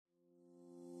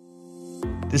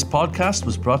This podcast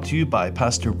was brought to you by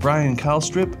Pastor Brian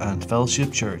Calstrip and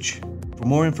Fellowship Church. For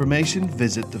more information,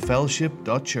 visit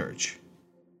thefellowship.church.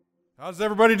 How's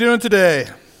everybody doing today?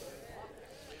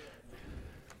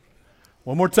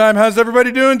 One more time, how's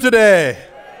everybody doing today?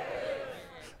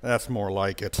 That's more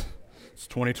like it. It's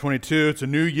 2022, it's a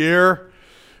new year.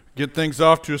 Get things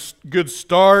off to a good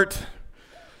start.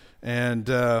 And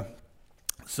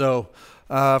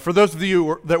for those of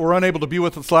you that were unable to be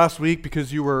with us last week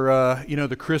because you were,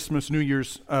 the Christmas, New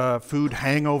Year's food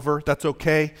hangover, that's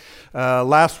okay.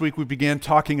 Last week we began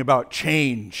talking about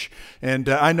change. And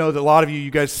I know that a lot of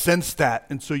you guys sensed that.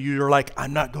 And so you're like,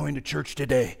 I'm not going to church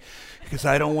today because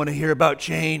I don't want to hear about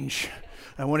change.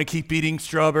 I want to keep eating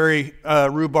strawberry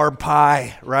rhubarb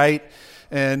pie, right?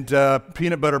 And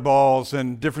peanut butter balls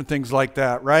and different things like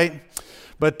that, right?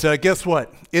 But guess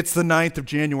what? It's the 9th of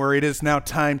January. It is now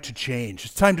time to change.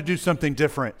 It's time to do something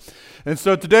different. And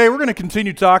so today we're going to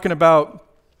continue talking about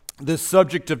this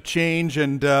subject of change.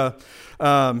 And,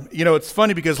 it's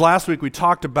funny because last week we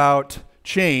talked about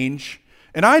change.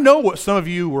 And I know what some of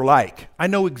you were like. I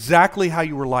know exactly how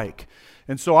you were like.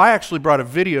 And so I actually brought a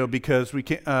video because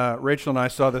Rachel and I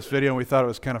saw this video and we thought it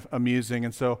was kind of amusing.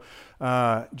 And so,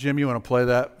 Jim, you want to play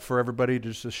that for everybody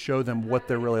just to show them what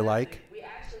they're really like?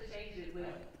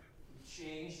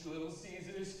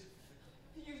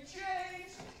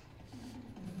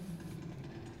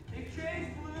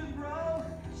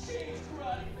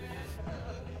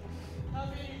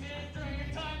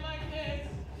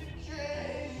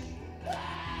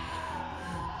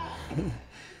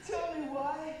 Tell me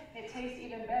why. It tastes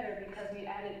even better because we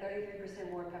added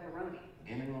 33% more pepperoni.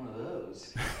 Give me one of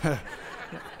those.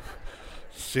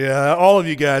 Yeah, all of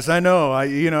you guys, I know,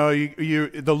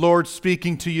 the Lord's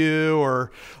speaking to you,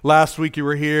 or last week you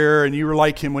were here and you were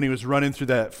like him when he was running through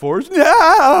that forest.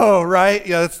 No, right?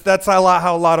 Yeah, that's how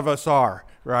a lot of us are,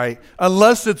 right?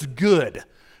 Unless it's good,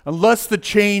 unless the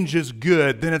change is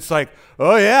good, then it's like,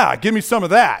 oh yeah, give me some of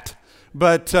that.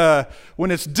 But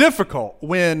when it's difficult,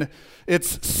 when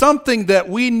it's something that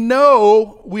we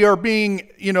know we are being,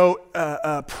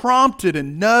 prompted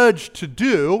and nudged to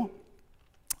do,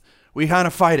 we kind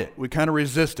of fight it. We kind of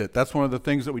resist it. That's one of the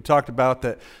things that we talked about,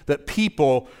 that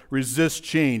people resist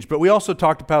change. But we also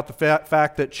talked about the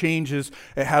fact that change it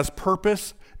has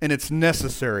purpose and it's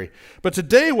necessary. But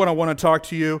today what I want to talk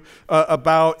to you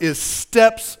about is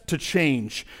steps to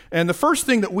change. And the first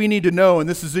thing that we need to know, and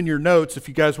this is in your notes if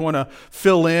you guys want to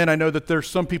fill in, I know that there's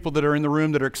some people that are in the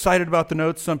room that are excited about the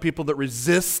notes, some people that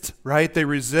resist, right? They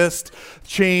resist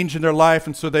change in their life,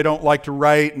 and so they don't like to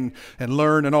write and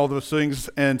learn and all those things,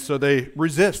 and so they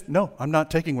resist. No, I'm not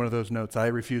taking one of those notes. I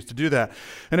refuse to do that.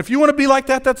 And if you want to be like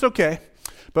that, that's okay.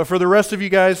 But for the rest of you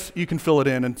guys, you can fill it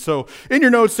in. And so in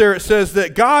your notes there, it says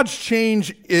that God's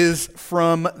change is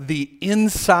from the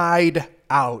inside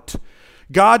out.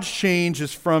 God's change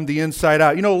is from the inside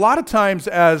out. A lot of times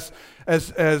as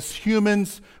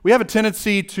humans, we have a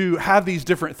tendency to have these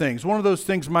different things. One of those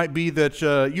things might be that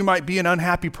you might be an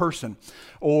unhappy person,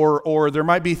 or there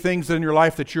might be things in your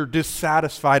life that you're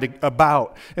dissatisfied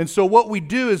about. And so what we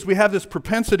do is we have this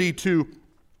propensity to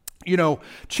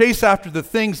chase after the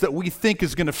things that we think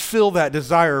is going to fill that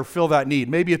desire or fill that need.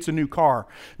 Maybe it's a new car.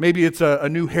 Maybe it's a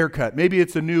new haircut. Maybe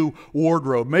it's a new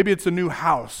wardrobe. Maybe it's a new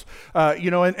house.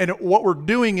 And what we're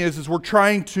doing is we're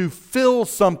trying to fill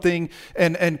something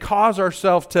and cause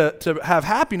ourselves to have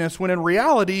happiness, when in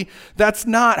reality, that's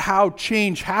not how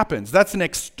change happens. That's an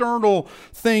external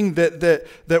thing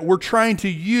that we're trying to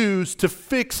use to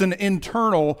fix an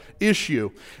internal issue.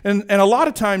 And a lot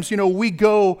of times, we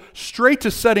go straight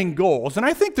to setting goals. And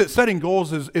I think that setting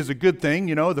goals is a good thing.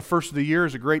 The first of the year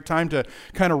is a great time to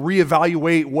kind of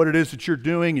reevaluate what it is that you're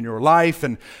doing in your life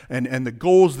and the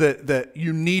goals that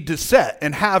you need to set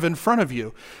and have in front of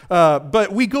you.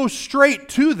 But we go straight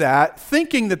to that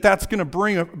thinking that that's going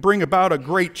to bring about a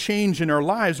great change in our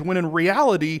lives, when in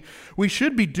reality,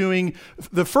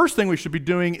 the first thing we should be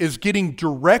doing is getting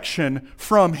direction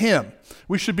from Him.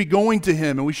 We should be going to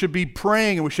Him, and we should be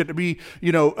praying, and we should be,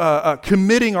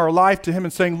 committing our life to Him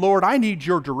and saying, Lord, I need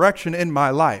your direction in my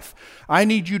life. I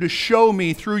need you to show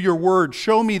me through your word,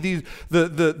 show me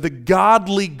the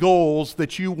godly goals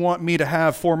that you want me to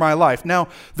have for my life. Now,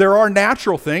 there are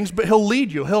natural things, but He'll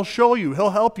lead you, He'll show you,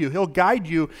 He'll help you, He'll guide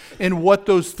you in what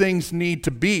those things need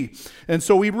to be. And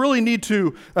so we really need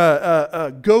to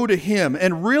go to Him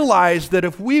and realize that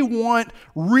if we want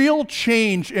real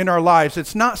change in our lives,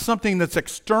 it's not something that's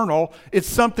external, it's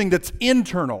something that's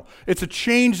internal. It's a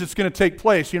change that's going to take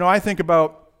place. I think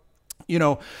about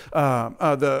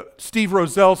the Steve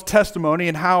Rosel's testimony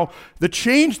and how the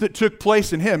change that took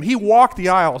place in him. He walked the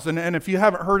aisles, and if you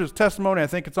haven't heard his testimony, I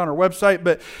think it's on our website,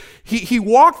 but he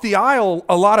walked the aisle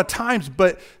a lot of times,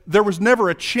 but there was never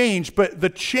a change. But the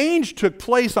change took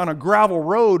place on a gravel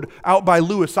road out by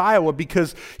Lewis, Iowa,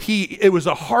 because it was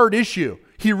a hard issue.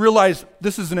 He realized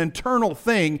this is an internal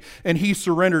thing, and he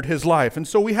surrendered his life. And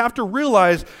so we have to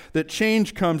realize that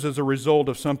change comes as a result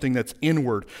of something that's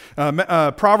inward.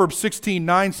 Proverbs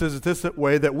 16:9 says it this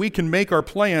way, that we can make our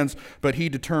plans, but he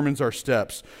determines our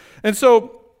steps. And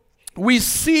so we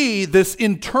see this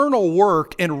internal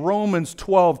work in Romans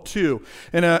 12:2.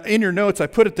 And in your notes, I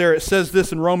put it there. It says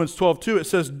this in Romans 12:2. It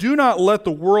says, "Do not let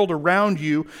the world around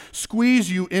you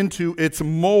squeeze you into its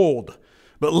mold,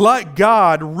 but let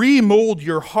God remold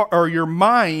your heart or your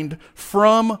mind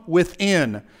from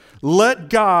within." Let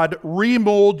God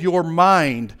remold your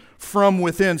mind from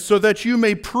within, so that you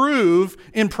may prove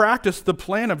in practice the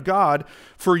plan of God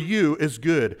for you is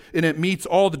good, and it meets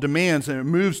all the demands, and it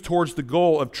moves towards the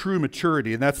goal of true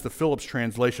maturity. And that's the Phillips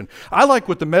translation. I like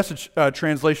what the Message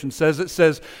translation says. It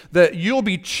says that you'll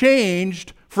be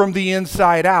changed from the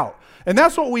inside out. And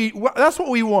that's what we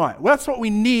want. That's what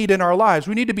we need in our lives.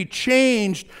 We need to be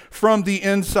changed from the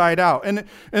inside out. And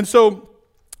so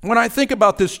when I think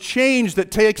about this change that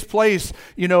takes place,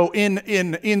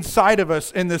 inside of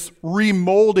us, and this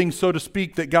remolding, so to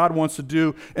speak, that God wants to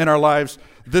do in our lives,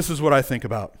 this is what I think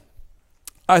about.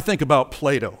 I think about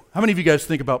Play-Doh. How many of you guys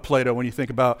think about Play-Doh when you think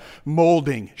about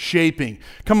molding, shaping?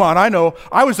 Come on, I know.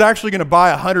 I was actually going to buy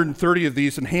 130 of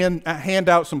these and hand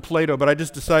out some Play-Doh, but I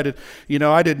just decided,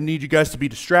 I didn't need you guys to be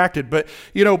distracted. But,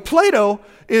 Play-Doh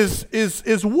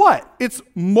is what? It's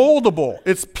moldable.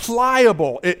 It's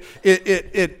pliable.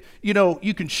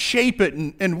 You can shape it,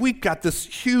 and we've got this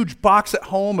huge box at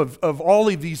home of all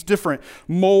of these different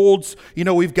molds.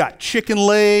 We've got chicken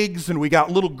legs, and we got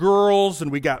little girls,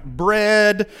 and we got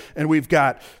bread, and we've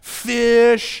got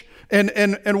fish.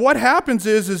 And what happens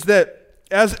is that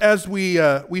as we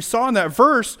saw in that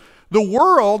verse, the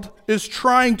world is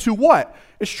trying to what?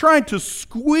 It's trying to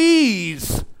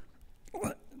squeeze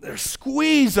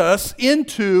us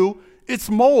into its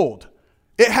mold.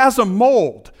 It has a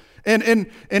mold. And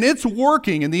it's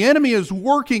working, and the enemy is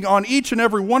working on each and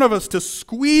every one of us to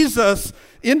squeeze us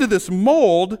into this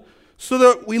mold so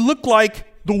that we look like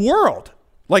the world.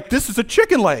 Like this is a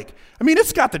chicken leg.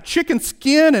 It's got the chicken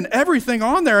skin and everything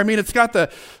on there. It's got the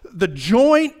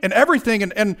joint and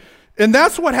everything. And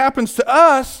that's what happens to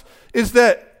us, is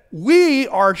that we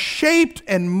are shaped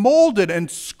and molded and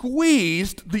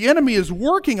squeezed. The enemy is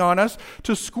working on us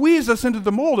to squeeze us into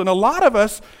the mold. And a lot of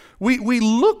us, we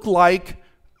look like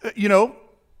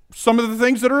some of the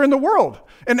things that are in the world.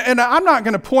 And I'm not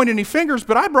going to point any fingers,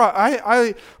 but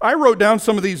I wrote down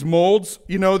some of these molds,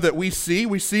 that we see.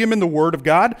 We see them in the Word of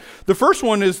God. The first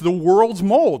one is the world's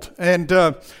mold, and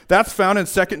that's found in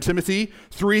 2 Timothy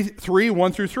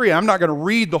 3:1-3. I'm not going to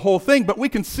read the whole thing, but we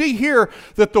can see here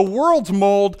that the world's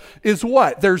mold is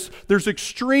what? They're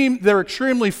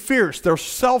extremely fierce. They're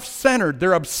self-centered.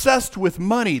 They're obsessed with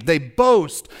money. They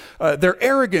boast. They're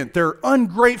arrogant. They're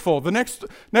ungrateful. The next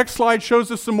slide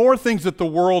shows us some more things that the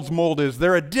world's mold is.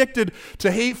 They're addicted to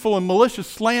hateful and malicious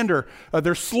slander.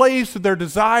 They're slaves to their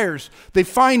desires. They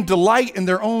find delight in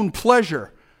their own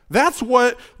pleasure. That's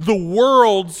what the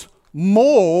world's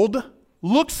mold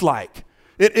looks like.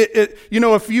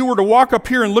 If you were to walk up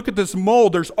here and look at this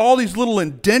mold, there's all these little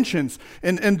indentions,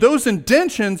 and those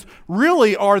indentions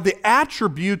really are the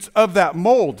attributes of that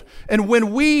mold. And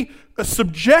when we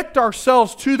subject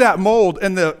ourselves to that mold,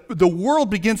 and the world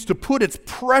begins to put its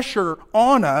pressure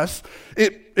on us,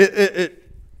 it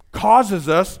causes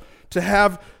us to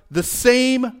have the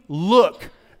same look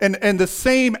and the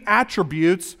same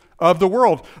attributes of the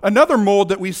world. Another mold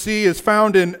that we see is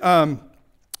found in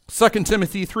 2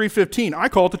 Timothy 3:15. I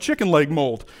call it the chicken leg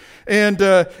mold. And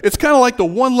it's kind of like the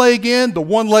one leg in, the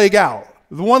one leg out.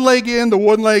 The one leg in, the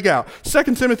one leg out.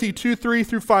 2 Timothy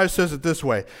 2:3-5 says it this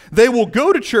way. They will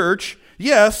go to church,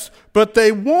 yes, but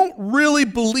they won't really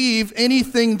believe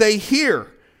anything they hear.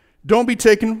 Don't be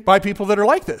taken by people that are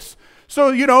like this.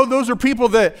 So, those are people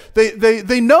that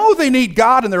they know they need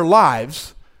God in their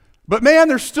lives, but man,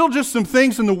 there's still just some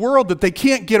things in the world that they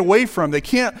can't get away from. I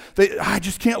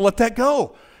just can't let that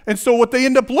go. And so what they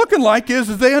end up looking like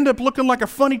is they end up looking like a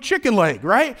funny chicken leg,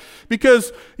 right?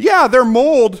 Because, their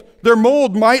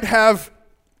mold might have,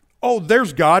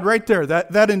 there's God right there.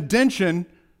 That indention,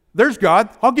 there's God.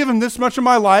 I'll give him this much of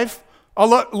my life. I'll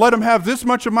let him have this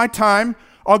much of my time.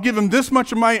 I'll give him this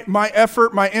much of my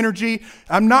effort, my energy.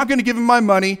 I'm not going to give him my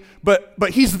money, but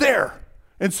he's there.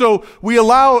 And so we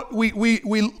look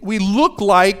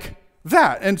like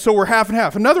that. And so we're half and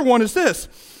half. Another one is this.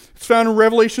 It's found in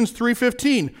Revelations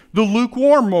 3:15, the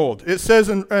lukewarm mold. It says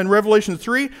in Revelation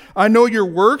 3, I know your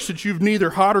works, that you've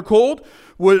neither hot or cold.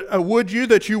 Would you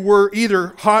that you were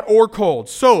either hot or cold?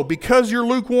 So, because you're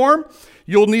lukewarm,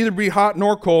 you'll neither be hot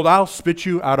nor cold. I'll spit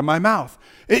you out of my mouth.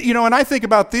 And I think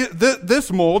about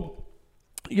this mold.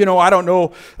 I don't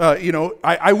know.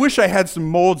 I wish I had some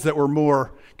molds that were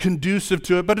more conducive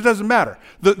to it, but it doesn't matter.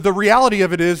 The reality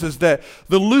of it is that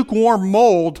the lukewarm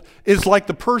mold is like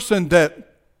the person that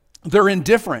they're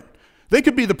indifferent. They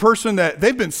could be the person that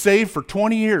they've been saved for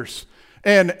 20 years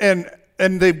and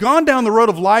they've gone down the road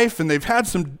of life and they've had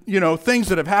some, things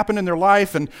that have happened in their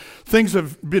life and things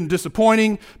have been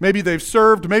disappointing. Maybe they've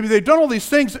served, maybe they've done all these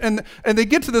things and they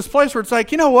get to this place where it's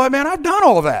like, you know what, man, I've done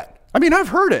all that. I mean, I've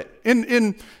heard it.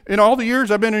 In all the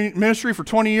years I've been in ministry for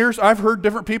 20 years, I've heard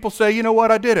different people say, you know what,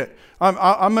 I did it.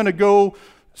 I'm going to go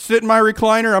sit in my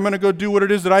recliner. I'm going to go do what it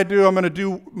is that I do. I'm going to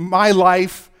do my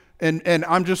life. And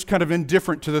I'm just kind of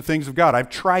indifferent to the things of God. I've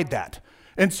tried that.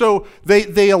 And so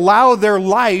they allow their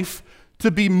life to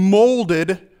be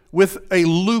molded with a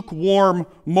lukewarm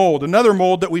mold. Another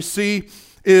mold that we see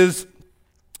is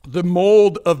the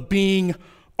mold of being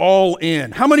all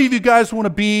in. How many of you guys want to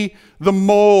be the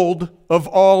mold of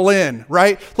all in,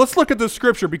 right? Let's look at the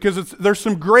scripture because there's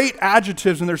some great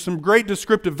adjectives and there's some great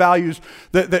descriptive values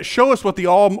that show us what the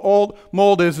all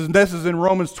mold is, and this is in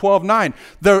Romans 12:9.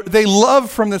 They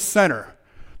love from the center.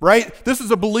 Right? This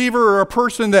is a believer or a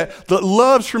person that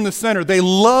loves from the center. They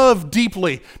love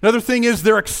deeply. Another thing is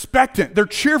they're expectant. They're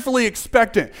cheerfully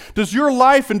expectant. Does your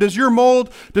life and does your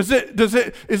mold, is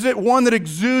it one that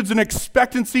exudes an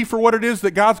expectancy for what it is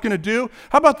that God's going to do?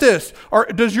 How about this?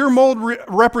 Does your mold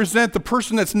represent the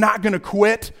person that's not going to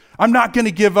quit? I'm not going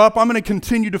to give up. I'm going to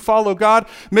continue to follow God.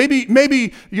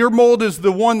 Maybe your mold is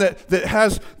the one that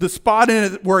has the spot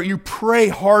in it where you pray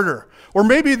harder. Or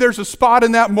maybe there's a spot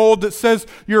in that mold that says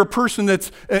you're a person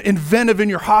that's inventive in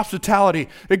your hospitality.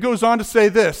 It goes on to say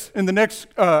this, and the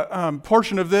next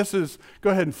portion of this is, go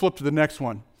ahead and flip to the next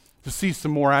one to see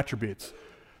some more attributes.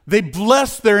 They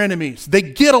bless their enemies. They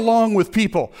get along with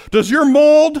people. Does the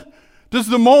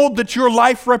mold that your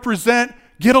life represent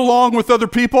get along with other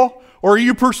people? Or are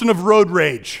you a person of road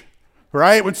rage?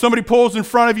 Right? When somebody pulls in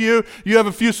front of you, you have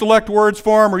a few select words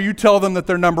for them, or you tell them that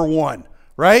they're number one.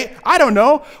 Right? I don't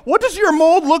know. What does your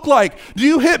mold look like? Do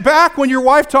you hit back when your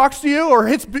wife talks to you or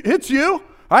hits you?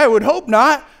 I would hope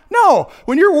not. No.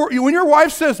 When your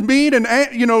wife says mean and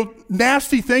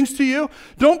nasty things to you,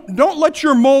 don't let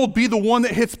your mold be the one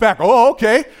that hits back. Oh,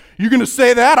 okay. You're going to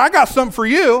say that? I got something for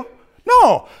you.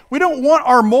 No. We don't want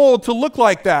our mold to look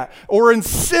like that or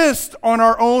insist on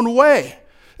our own way.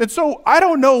 And so I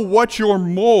don't know what your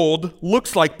mold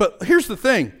looks like, but here's the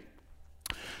thing.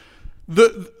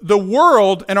 The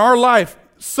world and our life,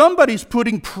 somebody's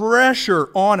putting pressure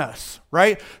on us,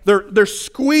 right? They're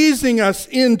squeezing us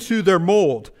into their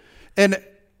mold. And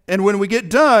when we get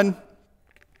done,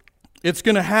 it's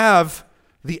going to have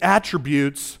the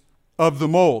attributes of the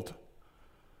mold.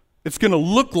 It's going to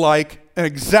look like an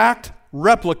exact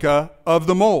replica of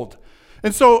the mold.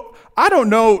 And so I don't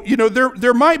know,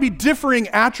 there might be differing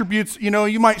attributes.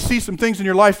 You might see some things in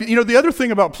your life. The other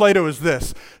thing about Play-Doh is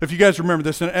this, if you guys remember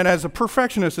this, and as a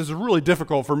perfectionist, this is really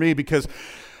difficult for me because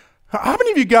how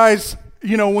many of you guys,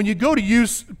 when you go to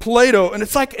use Play-Doh and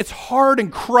it's like it's hard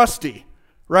and crusty,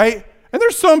 right? And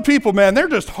there's some people, man, they're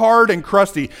just hard and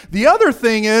crusty. The other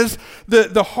thing is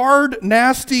the hard,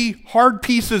 nasty, hard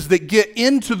pieces that get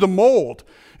into the mold.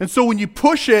 And so when you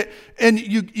push it and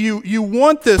you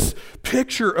want this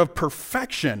picture of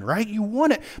perfection, right? You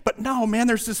want it. But no, man,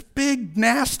 there's this big,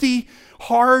 nasty,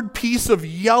 hard piece of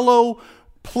yellow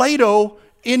Play-Doh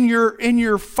in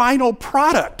your final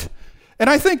product.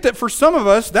 And I think that for some of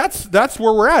us, that's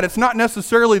where we're at. It's not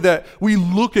necessarily that we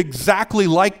look exactly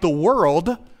like the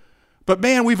world, but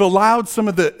man, we've allowed some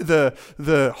of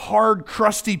the hard,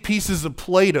 crusty pieces of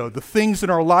Play-Doh, the things in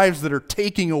our lives that are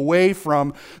taking away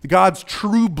from God's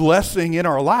true blessing in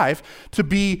our life, to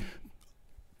be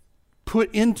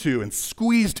put into and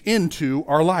squeezed into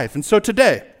our life. And so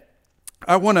today,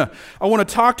 I want to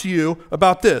talk to you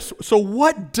about this. So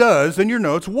what does, in your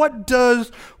notes,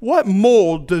 what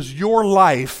mold does your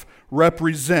life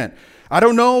represent? I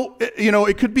don't know,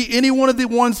 it could be any one of the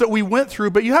ones that we went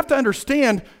through, but you have to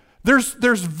understand there's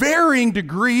varying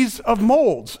degrees of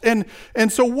molds. And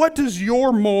so what does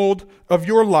your mold of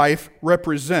your life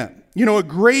represent? A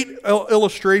great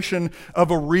illustration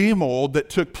of a remold that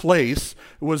took place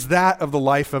was that of the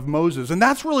life of Moses. And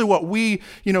that's really what we,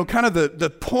 kind of the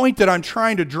point that I'm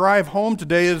trying to drive home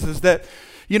today is that,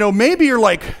 maybe you're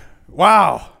like,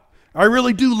 wow, I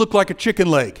really do look like a chicken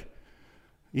leg.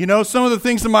 You know, some of the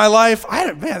things in my life,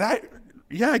 I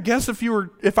guess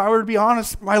if I were to be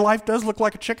honest, my life does look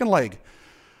like a chicken leg.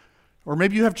 Or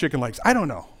maybe you have chicken legs. I don't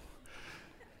know.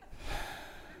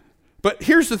 But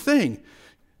here's the thing.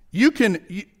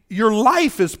 Your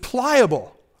life is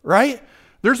pliable, right?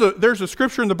 There's a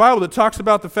scripture in the Bible that talks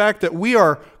about the fact that we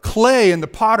are clay in the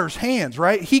potter's hands,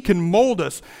 right? He can mold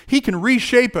us. He can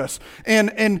reshape us.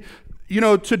 And you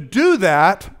know, to do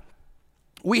that,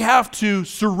 we have to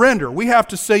surrender. We have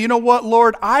to say, you know what,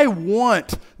 Lord, I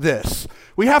want this.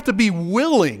 We have to be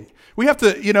willing. We have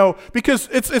to, you know, because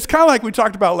it's kind of like we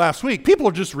talked about last week. People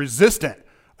are just resistant.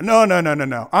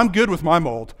 No. I'm good with my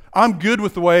mold. I'm good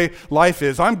with the way life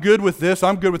is. I'm good with this.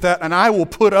 I'm good with that. And I will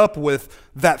put up with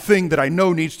that thing that I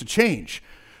know needs to change.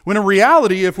 When in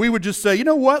reality, if we would just say, you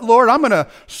know what, Lord, I'm going to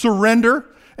surrender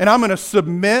and I'm going to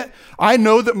submit. I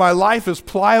know that my life is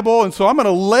pliable, and so I'm going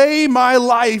to lay my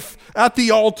life at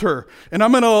the altar, and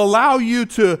I'm going to allow you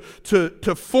to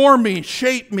form me,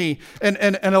 shape me,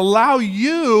 and allow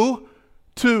you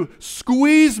to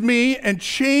squeeze me and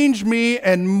change me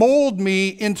and mold me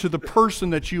into the person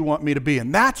that you want me to be.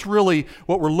 And that's really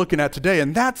what we're looking at today.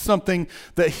 And that's something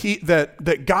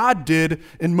that God did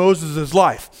in Moses'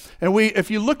 life. And if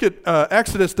you look at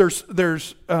Exodus,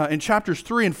 there's in chapters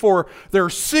 3 and 4, there are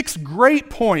 6 great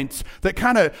points that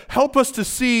kind of help us to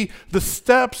see the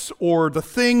steps or the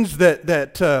things that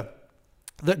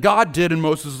God did in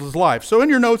Moses' life. So in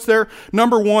your notes there,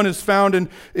 number 1 is found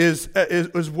is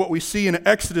what we see in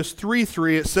Exodus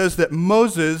 3:3. It says that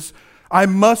Moses, I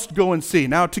must go and see.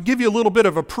 Now, to give you a little bit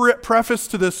of a preface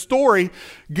to this story,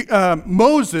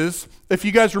 Moses, if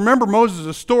you guys remember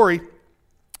Moses' story,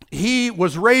 he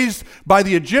was raised by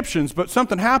the Egyptians, but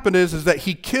something happened is that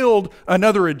he killed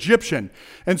another Egyptian.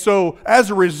 And so as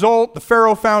a result, the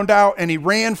Pharaoh found out and he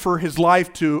ran for his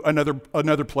life to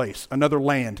another place, another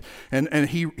land. And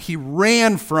he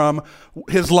ran from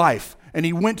his life. And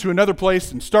he went to another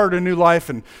place and started a new life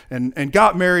and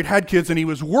got married, had kids, and he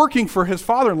was working for his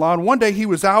father-in-law. And one day he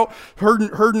was out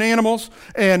herding animals,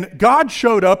 and God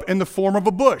showed up in the form of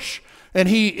a bush. And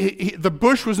the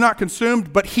bush was not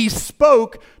consumed, but he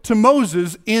spoke to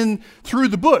Moses through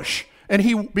the bush.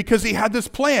 And because he had this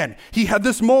plan, he had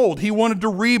this mold. He wanted to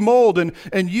remold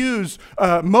and use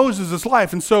Moses'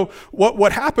 life. And so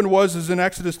what happened is in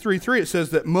Exodus 3:3, it says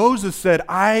that Moses said,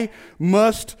 I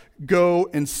must go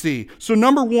and see. So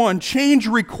number 1, change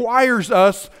requires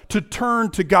us to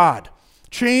turn to God.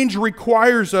 Change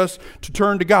requires us to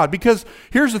turn to God. Because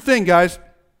here's the thing, guys.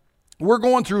 We're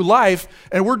going through life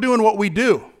and we're doing what we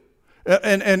do.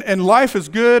 And life is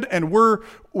good, and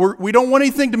we don't want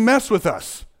anything to mess with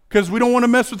us because we don't want to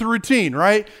mess with the routine,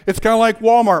 right? It's kind of like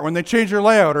Walmart when they change their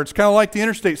layout, or it's kind of like the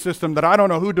interstate system that I don't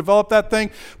know who developed that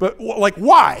thing, but like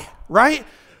why, right?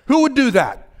 Who would do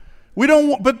that? We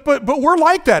don't, but we're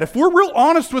like that. If we're real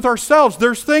honest with ourselves,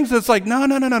 there's things that's like, no,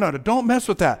 don't mess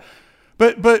with that.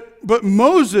 But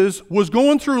Moses was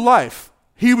going through life.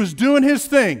 He was doing his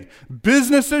thing,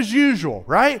 business as usual,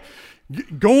 right?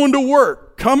 Going to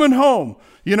work, coming home,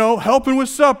 helping with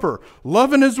supper,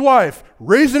 loving his wife,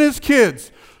 raising his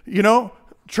kids,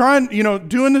 trying,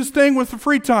 doing this thing with the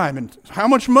free time and how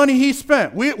much money he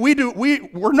spent.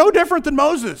 We're no different than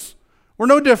Moses. We're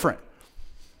no different.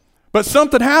 But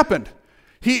something happened.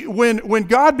 When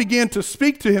God began to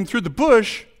speak to him through the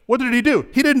bush, what did he do?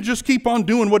 He didn't just keep on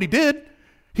doing what he did.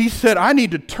 He said, I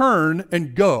need to turn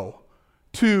and go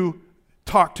to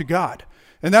talk to God.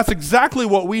 And that's exactly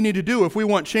what we need to do if we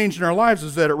want change in our lives,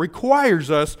 is that it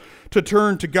requires us to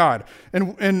turn to God.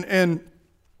 And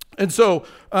so,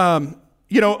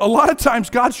 a lot of times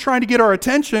God's trying to get our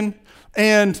attention,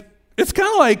 and it's kind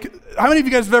of like, how many of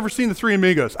you guys have ever seen The Three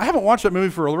Amigos? I haven't watched that movie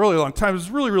for a really long time. It's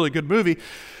a really, really good movie.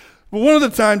 But one of the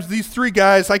times, these 3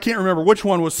 guys, I can't remember which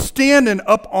one, was standing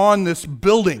up on this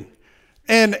building.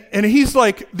 And he's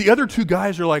like, the other 2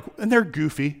 guys are like, and they're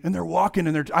goofy, and they're walking,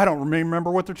 and I don't remember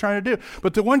what they're trying to do.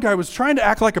 But the one guy was trying to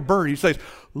act like a bird. He says,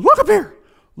 look up here,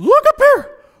 look up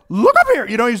here, look up here.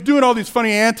 He's doing all these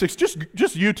funny antics. Just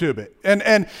YouTube it.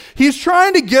 And he's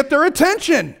trying to get their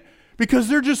attention because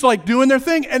they're just like doing their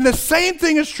thing. And the same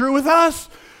thing is true with us.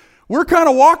 We're kind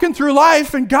of walking through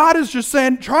life, and God is just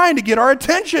trying to get our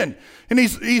attention. And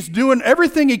he's doing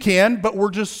everything he can, but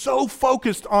we're just so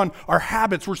focused on our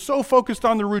habits. We're so focused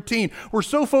on the routine. We're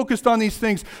so focused on these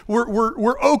things.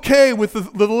 We're okay with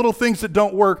the little things that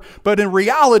don't work, but in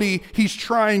reality, he's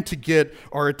trying to get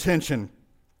our attention.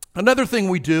 Another thing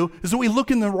we do is that we look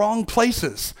in the wrong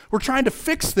places. We're trying to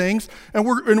fix things, and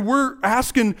we're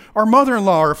asking our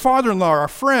mother-in-law, our father-in-law, our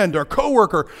friend, our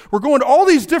coworker. We're going to all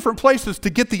these different places to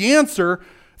get the answer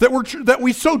that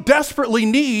we so desperately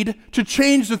need to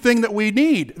change the thing that we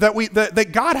need, that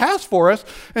God has for us.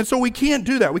 And so we can't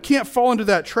do that. We can't fall into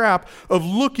that trap of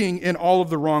looking in all of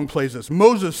the wrong places.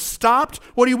 Moses stopped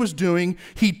what he was doing.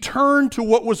 He turned to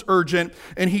what was urgent,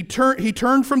 and he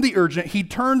turned from the urgent. He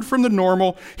turned from the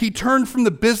normal. He turned from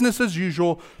the business as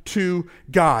usual to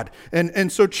God.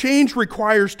 And so change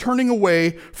requires turning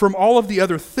away from all of the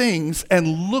other things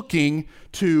and looking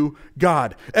to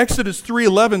God. Exodus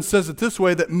 3:11 says it this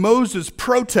way, that Moses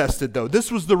protested, though. This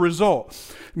was the result.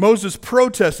 Moses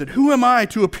protested, "Who am I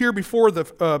to appear before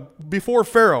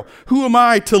Pharaoh? Who am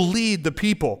I to lead the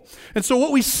people?" And so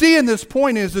what we see in this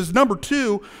point is number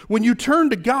two, when you turn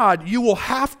to God, you will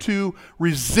have to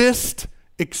resist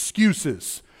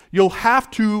excuses. You'll have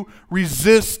to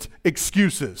resist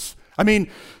excuses. I mean,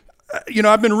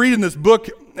 I've been reading this book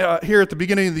here at the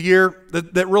beginning of the year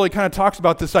that really kind of talks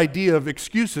about this idea of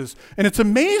excuses. And it's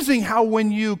amazing how when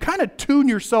you kind of tune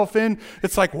yourself in,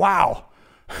 it's like, wow,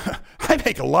 I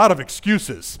make a lot of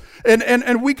excuses.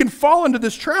 And we can fall into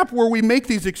this trap where we make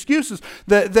these excuses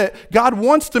that God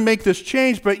wants to make this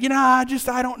change, but,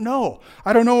 I don't know.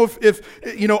 I don't know if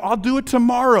I'll do it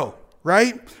tomorrow.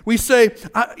 Right? We say,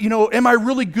 am I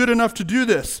really good enough to do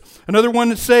this? Another one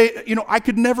to say, I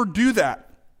could never do that.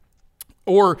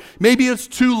 Or maybe it's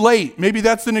too late. Maybe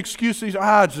that's an excuse. It's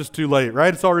just too late,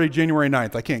 right? It's already January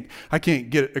 9th. I can't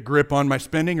get a grip on my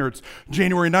spending, or it's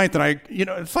January 9th and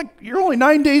it's like you're only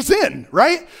 9 days in,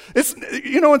 right?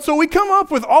 And so we come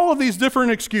up with all of these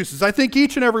different excuses. I think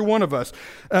each and every one of us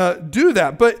do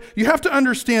that. But you have to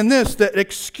understand this, that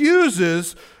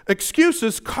excuses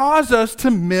cause us to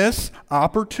miss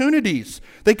opportunities.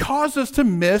 They cause us to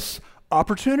miss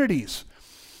opportunities.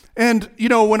 And,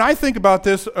 when I think about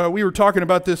this, we were talking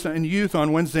about this in youth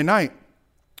on Wednesday night,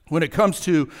 when it comes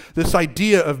to this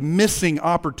idea of missing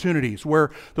opportunities,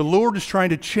 where the Lord is trying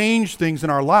to change things in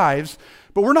our lives,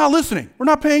 but we're not listening. We're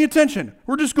not paying attention.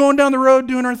 We're just going down the road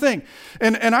doing our thing.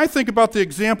 And I think about the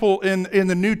example in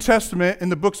the New Testament, in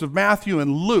the books of Matthew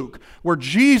and Luke, where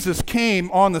Jesus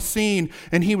came on the scene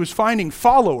and he was finding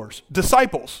followers,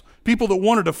 disciples, people that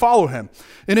wanted to follow him.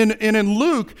 And in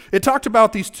Luke, it talked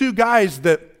about these two guys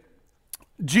that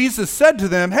Jesus said to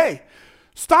them, "Hey,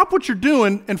 stop what you're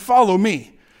doing and follow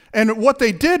me." And what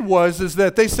they did is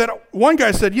that they said, one guy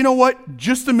said, "You know what,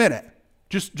 just a minute.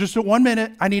 Just 1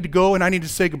 minute, I need to go and I need to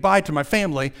say goodbye to my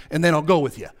family, and then I'll go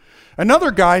with you."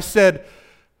 Another guy said,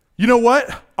 "You know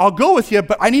what, I'll go with you,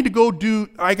 but I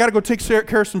got to go take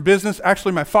care of some business.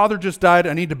 Actually, my father just died.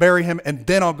 I need to bury him, and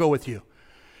then I'll go with you."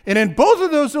 And in both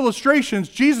of those illustrations,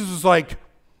 Jesus is like,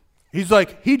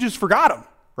 he just forgot him,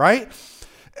 right?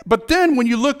 But then when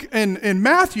you look in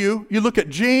Matthew, you look at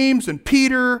James and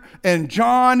Peter and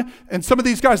John and some of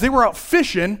these guys, they were out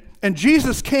fishing, and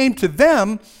Jesus came to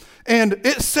them, and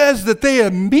it says that they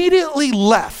immediately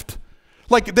left.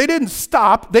 Like, they didn't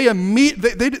stop. They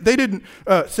didn't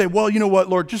say, "Well, you know what,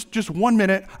 Lord, just 1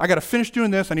 minute. I got to finish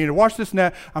doing this. I need to wash this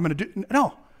net. I'm going to do."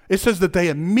 No, it says that they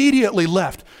immediately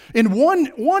left. In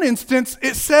one instance,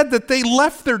 it said that they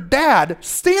left their dad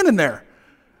standing there,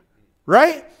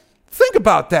 right? Think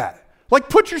about that. Like,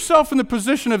 put yourself in the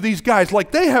position of these guys.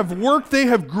 Like, they have worked, they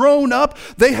have grown up,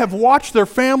 they have watched their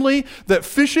family, that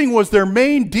fishing was their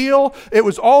main deal. It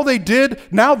was all they did.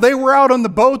 Now they were out on the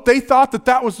boat. They thought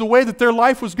that was the way that their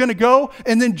life was going to go.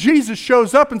 And then Jesus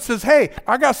shows up and says, "Hey,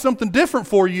 I got something different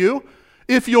for you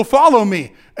if you'll follow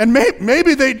me." And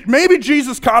maybe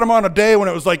Jesus caught them on a day when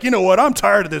it was like, "You know what, I'm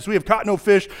tired of this. We have caught no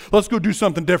fish. Let's go do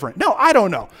something different." No, I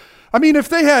don't know. I mean, if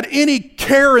they had any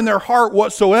care in their heart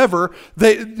whatsoever,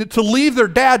 to leave their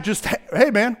dad just,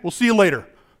 "Hey man, we'll see you later."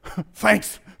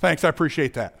 Thanks, I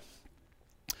appreciate that.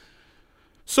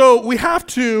 So we have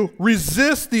to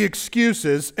resist the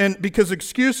excuses, and because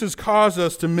excuses cause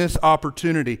us to miss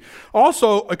opportunity.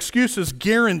 Also, excuses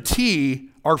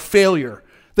guarantee our failure.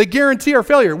 They guarantee our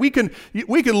failure. We can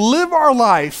live our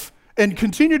life and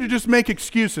continue to just make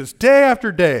excuses day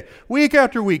after day, week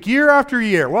after week, year after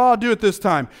year. "Well, I'll do it this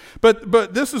time."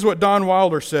 But this is what Don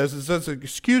Wilder says. It says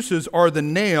excuses are the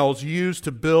nails used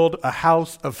to build a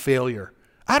house of failure.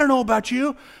 I don't know about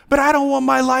you, but I don't want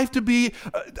my life to be,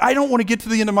 I don't want to get to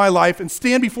the end of my life and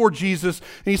stand before Jesus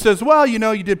and he says, "Well, you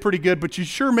did pretty good, but you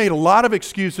sure made a lot of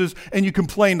excuses and you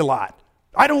complained a lot."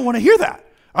 I don't want to hear that.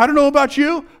 I don't know about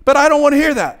you, but I don't want to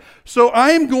hear that. So I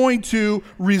am going to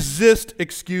resist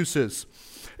excuses.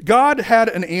 God had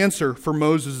an answer for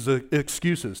Moses'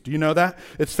 excuses. Do you know that?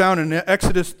 It's found in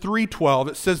Exodus 3:12.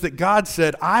 It says that God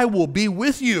said, "I will be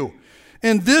with you,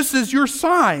 and this is your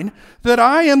sign that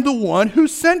I am the one who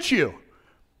sent you."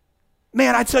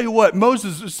 Man, I tell you what,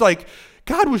 Moses is like,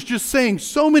 God was just saying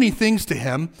so many things to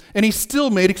him, and he still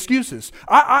made excuses.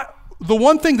 The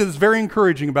one thing that is very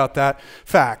encouraging about that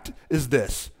fact is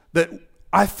this, that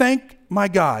I thank my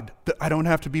God that I don't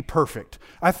have to be perfect.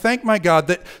 I thank my God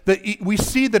that we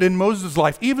see that in Moses'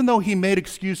 life, even though he made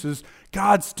excuses,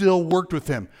 God still worked with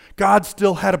him. God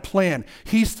still had a plan.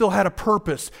 He still had a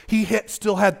purpose. He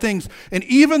still had things. And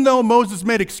even though Moses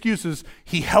made excuses,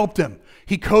 he helped him.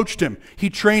 He coached him. He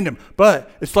trained him.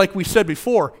 But it's like we said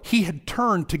before, he had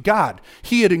turned to God.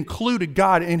 He had included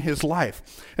God in his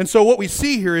life. And so what we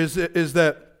see here is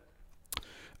that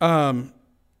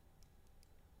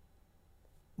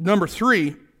number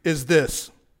 3 is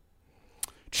this.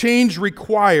 Change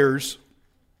requires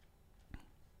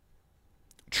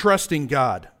trusting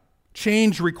God.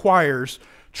 Change requires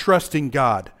trusting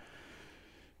God.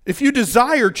 If you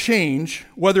desire change,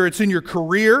 whether it's in your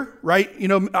career, right? You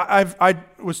know, I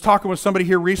was talking with somebody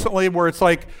here recently where it's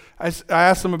like, I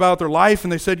asked them about their life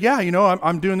and they said, yeah, you know,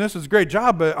 I'm doing this, it's a great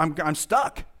job, but I'm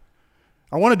stuck.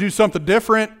 I want to do something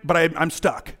different, but I'm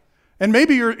stuck. And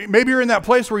maybe you're in that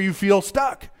place where you feel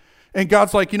stuck. And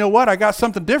God's like, you know what? I got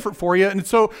something different for you. And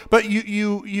so, but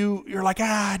you're like,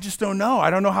 I just don't know. I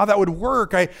don't know how that would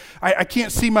work. I can't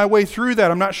see my way through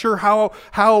that. I'm not sure how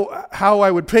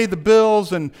I would pay the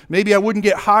bills, and maybe I wouldn't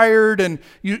get hired. And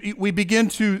we begin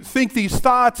to think these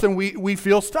thoughts, and we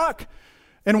feel stuck.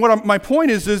 And what my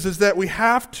point is that we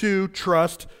have to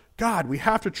trust God. We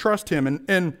have to trust Him.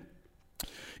 And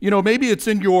you know, maybe it's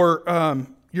in your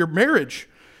marriage,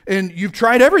 and you've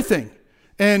tried everything.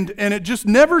 And it just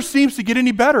never seems to get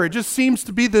any better. It just seems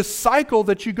to be this cycle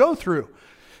that you go through.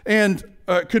 And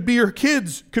could be your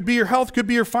kids, could be your health, could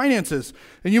be your finances.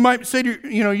 And you might say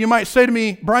to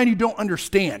me, Brian, you don't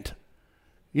understand.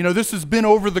 You know, this has been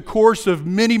over the course of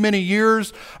many, many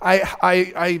years.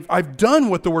 I've done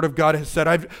what the Word of God has said.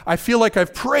 I feel like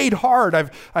I've prayed hard.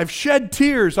 I've shed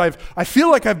tears. I feel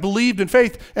like I've believed in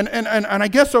faith. And I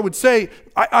guess I would say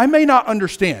I may not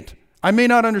understand. I may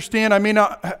not understand. I may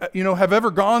not, have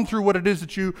ever gone through what it is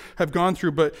that you have gone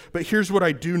through. But here's what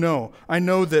I do know. I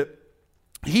know that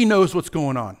He knows what's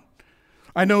going on.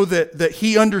 I know that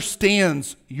He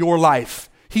understands your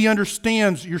life. He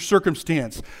understands your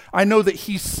circumstance. I know that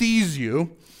He sees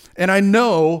you, and I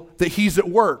know that He's at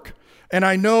work. And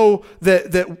I know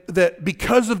that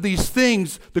because of these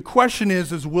things, the question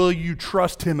is will you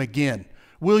trust Him again?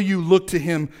 Will you look to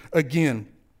Him again?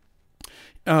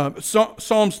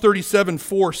 Psalms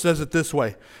 37:4 says it this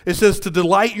way. It says, to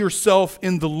delight yourself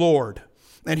in the Lord,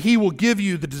 and He will give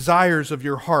you the desires of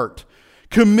your heart.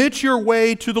 Commit your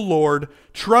way to the Lord,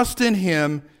 trust in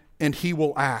Him, and He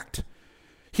will act.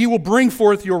 He will bring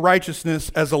forth your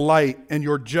righteousness as a light and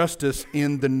your justice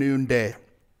in the noonday.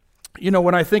 You know,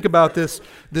 when I think about this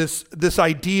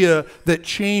idea that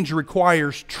change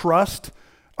requires trust,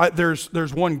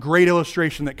 there's one great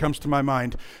illustration that comes to my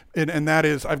mind, and that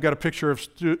is I've got a picture of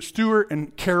Stuart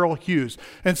and Carol Hughes.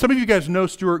 And some of you guys know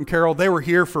Stuart and Carol. They were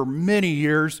here for many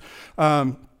years.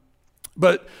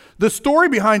 But the story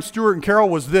behind Stuart and Carol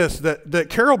was this, that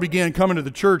Carol began coming to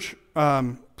the church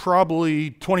probably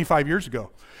 25 years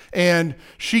ago. And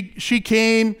she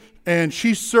came and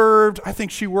she served. I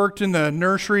think she worked in the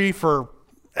nursery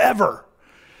forever.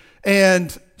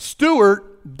 And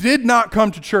Stuart did not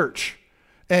come to church.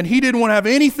 And he didn't want to have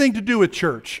anything to do with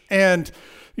church. And,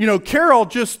 Carol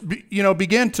just,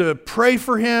 began to pray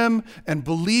for him and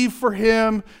believe for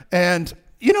him. And,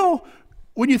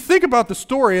 when you think about the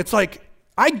story, it's like,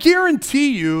 I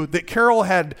guarantee you that Carol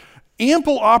had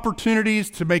ample opportunities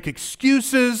to make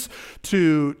excuses,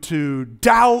 to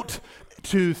doubt,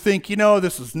 to think,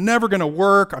 this is never going to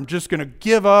work. I'm just going to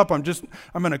give up. I'm not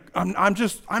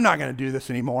going to do this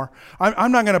anymore.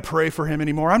 I'm not going to pray for him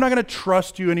anymore. I'm not going to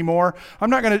trust you anymore. I'm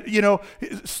not going to,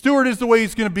 Stuart is the way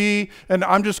he's going to be, and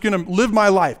I'm just going to live my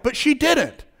life. But she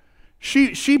didn't.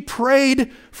 She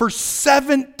prayed for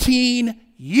 17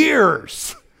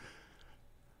 years.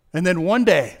 And then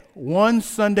one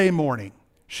Sunday morning,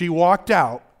 she walked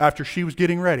out after she was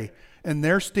getting ready, and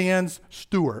there stands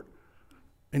Stuart.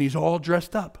 And he's all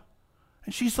dressed up.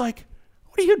 And she's like,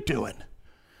 what are you doing?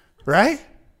 Right?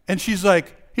 And he's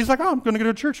like, oh, I'm going to go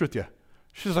to church with you.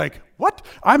 She's like, what?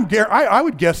 I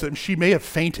would guess that she may have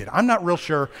fainted. I'm not real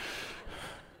sure.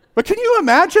 But can you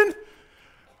imagine?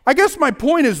 I guess my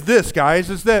point is this, guys,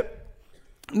 is that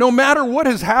no matter what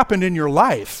has happened in your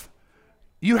life,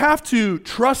 you have to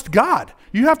trust God.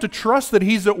 You have to trust that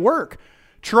He's at work.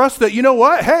 Trust that, you know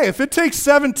what? Hey, if it takes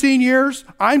 17 years,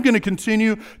 I'm going to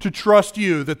continue to trust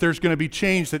you that there's going to be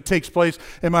change that takes place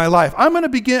in my life.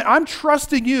 I'm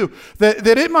trusting you that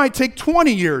it might take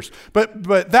 20 years, but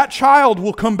that child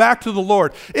will come back to the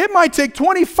Lord. It might take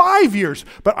 25 years,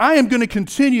 but I am going to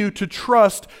continue to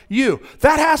trust you.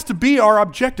 That has to be our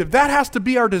objective. That has to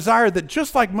be our desire, that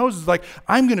just like Moses, like,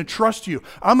 I'm going to trust you.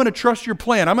 I'm going to trust your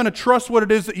plan. I'm going to trust what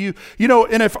it is that you know,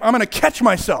 and if I'm going to catch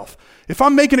myself, if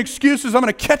I'm making excuses, I'm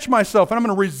going to catch myself and I'm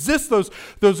going to resist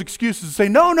those excuses and say,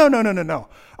 no.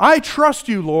 I trust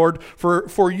you, Lord,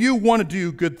 for you want to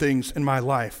do good things in my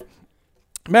life.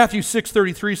 Matthew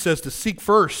 6:33 says to seek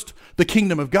first the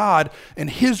kingdom of God and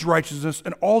his righteousness,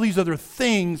 and all these other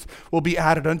things will be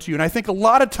added unto you. And I think a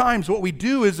lot of times what we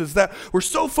do is that we're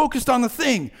so focused on the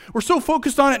thing, we're so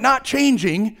focused on it not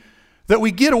changing, that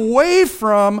we get away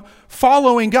from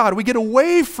following God. We get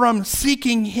away from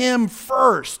seeking him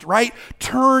first, right?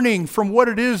 Turning from what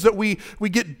it is that we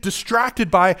get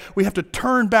distracted by. We have to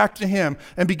turn back to him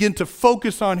and begin to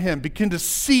focus on him, begin to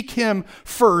seek him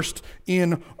first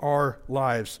in our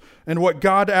lives. And what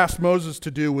God asked Moses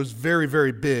to do was very,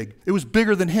 very big. It was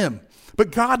bigger than him.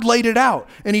 But God laid it out,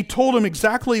 and he told him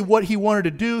exactly what he wanted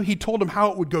to do. He told him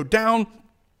how it would go down.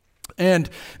 And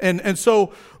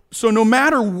so no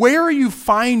matter where you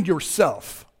find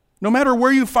yourself,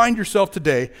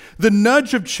 today, the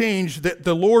nudge of change that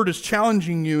the Lord is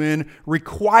challenging you in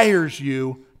requires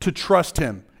you to trust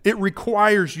him. It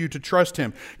requires you to trust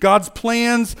him. God's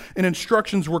plans and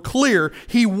instructions were clear.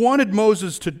 He wanted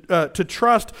Moses to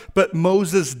trust, but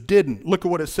Moses didn't. Look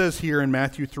at what it says here in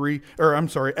Exodus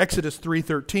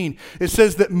 3:13. It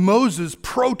says that Moses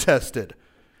protested.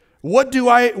 What do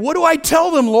I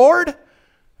tell them, Lord?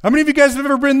 How many of you guys have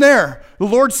ever been there? The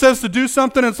Lord says to do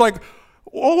something, and it's like,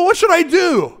 well, what should I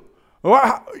do?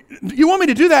 You want me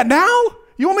to do that now?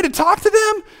 You want me to talk to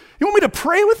them? You want me to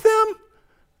pray with them?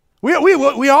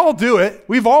 We all do it.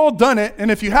 We've all done it, and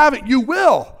if you haven't, you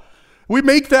will. We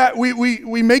make that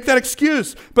we make that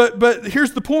excuse. But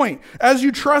here's the point. As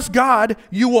you trust God,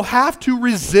 you will have to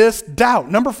resist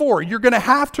doubt. Number 4, you're going to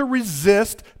have to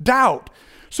resist doubt.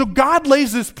 So God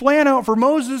lays this plan out for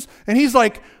Moses, and he's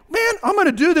like, man, I'm going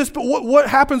to do this, but what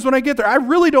happens when I get there? I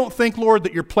really don't think, Lord,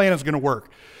 that your plan is going to work.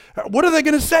 What are they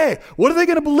going to say? What are they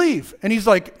going to believe? And he's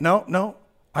like, no,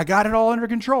 I got it all under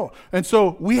control. And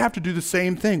so we have to do the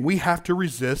same thing. We have to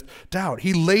resist doubt.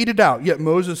 He laid it out, yet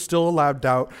Moses still allowed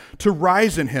doubt to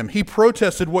rise in him. He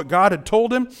protested what God had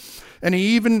told him, and he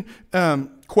even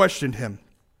questioned him.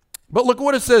 But look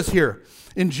what it says here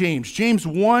in James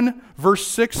 1, verse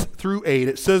 6 through 8.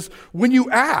 It says, when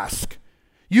you ask,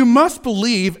 you must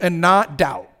believe and not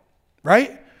doubt,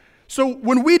 right? So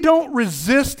when we don't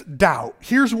resist doubt,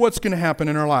 here's what's going to happen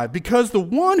in our life. Because the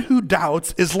one who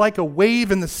doubts is like a wave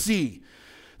in the sea.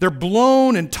 They're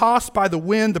blown and tossed by the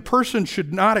wind. The person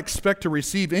should not expect to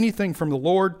receive anything from the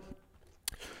Lord.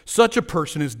 Such a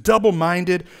person is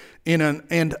double-minded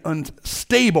and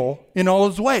unstable in all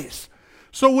his ways.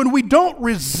 So when we don't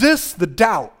resist the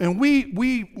doubt and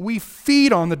we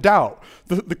feed on the doubt,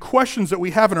 the questions that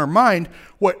we have in our mind,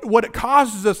 what it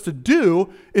causes us to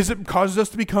do is it causes us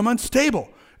to become unstable.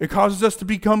 It causes us to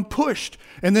become pushed.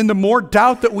 And then the more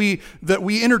doubt that we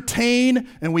entertain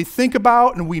and we think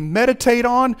about and we meditate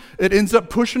on, it ends up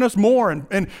pushing us more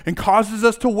and causes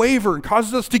us to waver and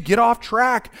causes us to get off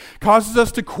track, causes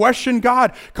us to question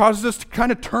God, causes us to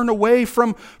kind of turn away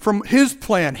from his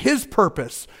plan, his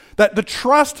purpose. That the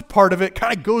trust part of it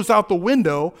kind of goes out the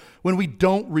window when we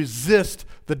don't resist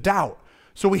the doubt.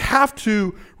 So we have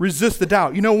to resist the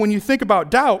doubt. You know, when you think about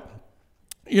doubt,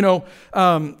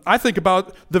 I think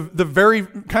about the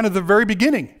very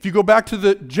beginning. If you go back to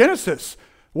the Genesis,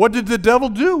 what did the devil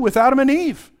do with Adam and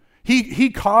Eve? He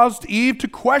caused Eve to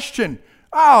question.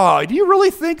 Do you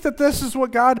really think that this is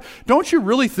what God, don't you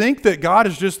really think that God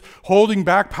is just holding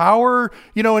back power?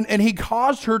 And he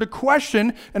caused her to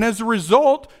question, and as a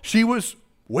result, she was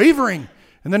wavering.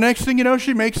 And the next thing you know,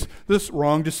 she makes this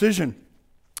wrong decision.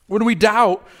 When we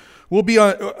doubt, we'll be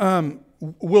at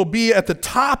the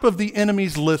top of the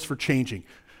enemy's list for changing.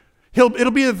 It'll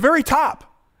be at the very top.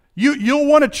 You'll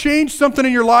want to change something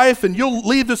in your life, and you'll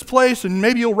leave this place, and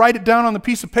maybe you'll write it down on the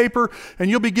piece of paper, and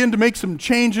you'll begin to make some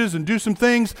changes and do some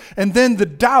things, and then the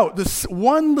doubt, this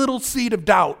one little seed of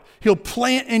doubt, he'll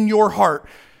plant in your heart.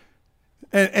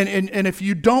 And if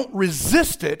you don't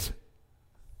resist it,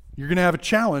 you're going to have a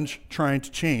challenge trying to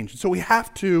change. So we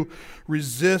have to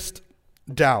resist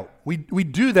doubt. We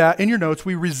do that, in your notes,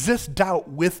 we resist doubt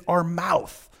with our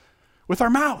mouth. With our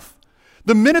mouth.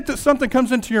 The minute that something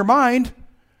comes into your mind,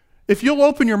 if you'll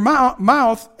open your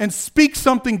mouth and speak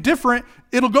something different,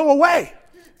 it'll go away.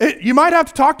 You might have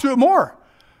to talk to it more.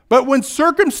 But when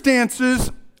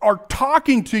circumstances are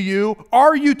talking to you,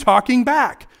 are you talking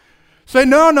back? Say,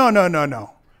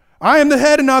 no. I am the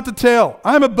head and not the tail.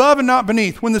 I am above and not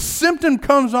beneath. When the symptom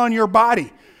comes on your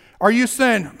body, are you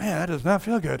saying, man, that does not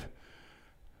feel good?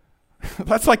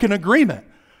 That's like an agreement.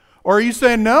 Or are you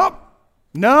saying, nope.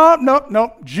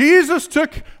 Jesus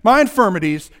took my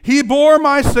infirmities. He bore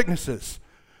my sicknesses.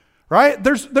 Right?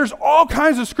 There's all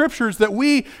kinds of scriptures that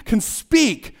we can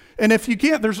speak. And if you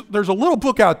can't, there's a little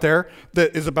book out there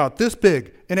that is about this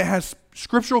big, and it has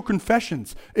scriptural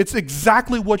confessions. It's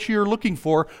exactly what you're looking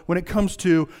for when it comes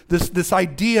to this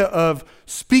idea of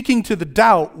speaking to the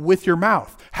doubt with your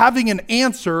mouth, having an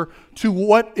answer to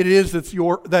what it is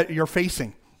that you're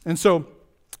facing. And so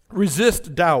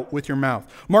resist doubt with your mouth.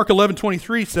 Mark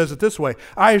 11:23 says it this way,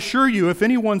 I assure you, if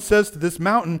anyone says to this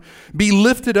mountain, be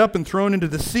lifted up and thrown into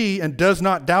the sea, and does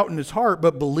not doubt in his heart,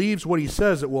 but believes what he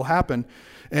says, it will happen,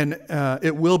 and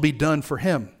it will be done for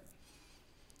him.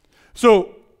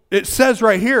 So it says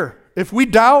right here, if we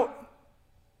doubt,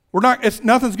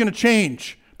 nothing's going to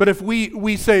change. But if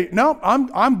we say, no,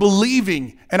 I'm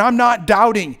believing, and I'm not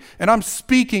doubting, and I'm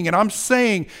speaking, and I'm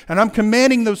saying, and I'm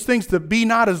commanding those things to be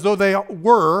not as though they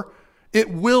were, it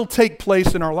will take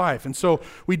place in our life. And so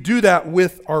we do that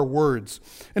with our words.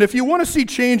 And if you want to see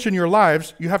change in your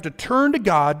lives, you have to turn to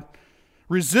God,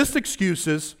 resist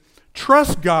excuses,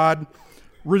 trust God,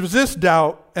 resist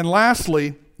doubt, and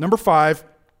lastly, number 5,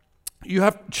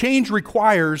 change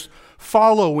requires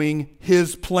following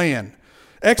his plan.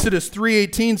 Exodus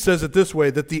 3:18 says it this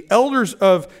way, that the elders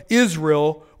of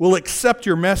Israel will accept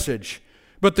your message,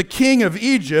 but the king of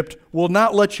Egypt will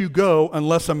not let you go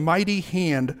unless a mighty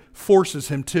hand forces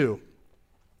him to.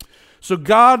 So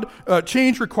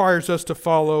change requires us to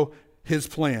follow his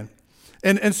plan.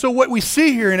 And so what we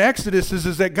see here in Exodus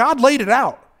is that God laid it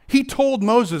out. He told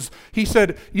Moses, he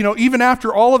said, even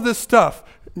after all of this stuff,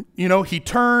 he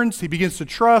turns, he begins to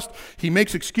trust, he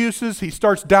makes excuses, he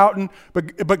starts doubting,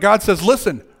 but God says,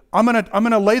 listen, I'm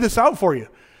gonna lay this out for you.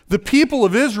 The people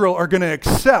of Israel are gonna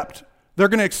accept. They're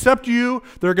gonna accept you,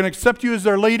 they're gonna accept you as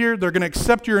their leader, they're gonna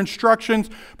accept your instructions,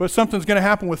 but something's gonna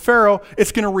happen with Pharaoh.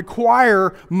 It's gonna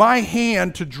require my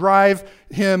hand to drive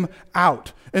him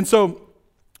out. And so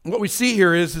what we see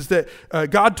here is that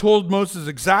God told Moses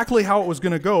exactly how it was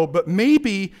gonna go, but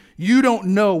maybe you don't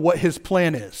know what his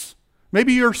plan is.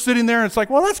 Maybe you're sitting there and it's like,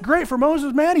 well, that's great for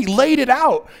Moses, man. He laid it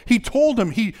out. He told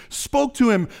him, he spoke to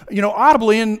him,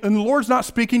 audibly, and the Lord's not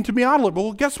speaking to me audibly. But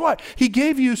well, guess what? He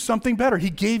gave you something better. He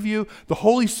gave you the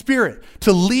Holy Spirit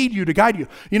to lead you, to guide you.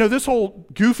 This whole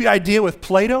goofy idea with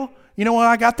Play-Doh, when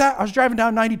I got that? I was driving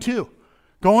down 92,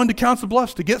 going to Council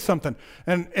Bluffs to get something.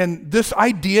 And this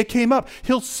idea came up.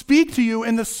 He'll speak to you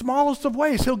in the smallest of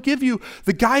ways. He'll give you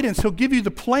the guidance. He'll give you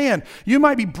the plan. You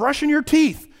might be brushing your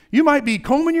teeth. You might be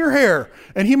combing your hair,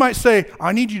 and he might say,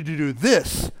 I need you to do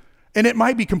this. And it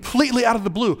might be completely out of the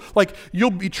blue. Like you'll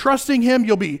be trusting him.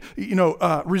 You'll be,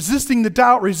 resisting the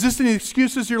doubt, resisting the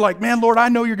excuses. You're like, man, Lord, I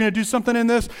know you're going to do something in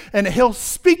this. And he'll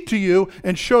speak to you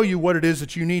and show you what it is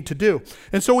that you need to do.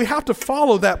 And so we have to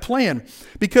follow that plan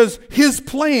because his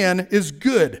plan is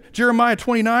good. Jeremiah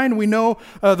 29, we know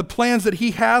the plans that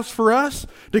he has for us,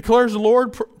 declares the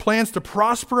Lord, plans to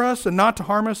prosper us and not to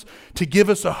harm us, to give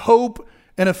us a hope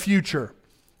and a future.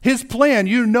 His plan,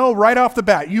 right off the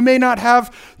bat. You may not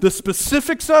have the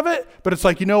specifics of it, but it's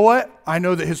like, you know what? I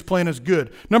know that his plan is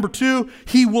good. Number 2,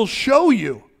 he will show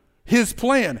you his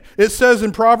plan. It says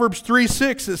in Proverbs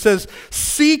 3:6, it says,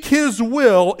 seek his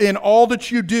will in all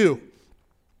that you do,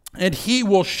 and he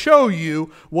will show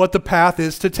you what the path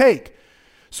is to take.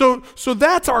 So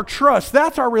that's our trust.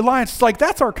 That's our reliance. It's like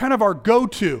that's our kind of our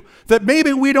go-to. That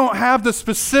maybe we don't have the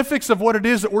specifics of what it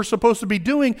is that we're supposed to be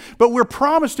doing, but we're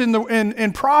promised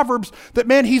in Proverbs that,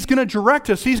 man, he's going to direct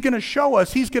us. He's going to show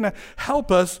us. He's going to help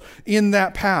us in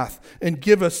that path and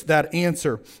give us that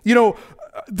answer.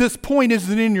 This point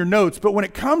isn't in your notes, but when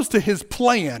it comes to his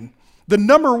plan, the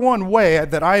number one way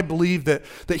that I believe that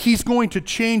he's going to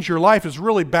change your life is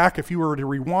really back, if you were to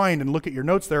rewind and look at your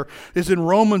notes there, is in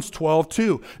Romans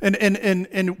 12:2.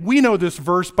 And we know this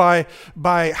verse by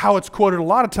how it's quoted a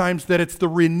lot of times, that it's the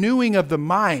renewing of the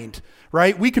mind,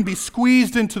 right? We can be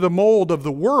squeezed into the mold of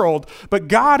the world, but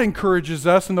God encourages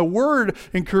us, and the Word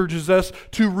encourages us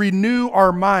to renew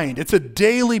our mind. It's a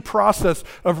daily process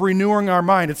of renewing our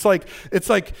mind. It's like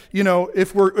if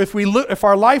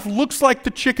our life looks like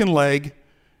the chicken leg,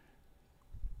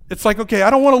 it's like, okay, I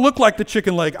don't want to look like the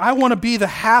chicken leg. I want to be the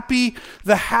happy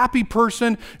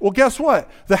person. Well, guess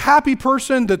what? The happy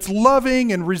person that's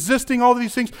loving and resisting all of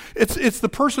these things, it's the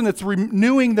person that's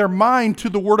renewing their mind to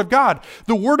the Word of God.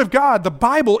 The Word of God, the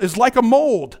Bible, is like a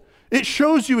mold. It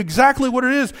shows you exactly what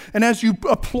it is. And as you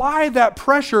apply that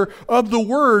pressure of the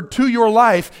word to your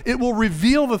life, it will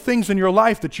reveal the things in your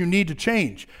life that you need to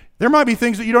change. There might be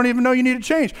things that you don't even know you need to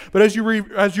change. But as you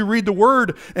read the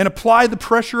word and apply the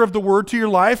pressure of the word to your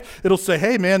life, it'll say,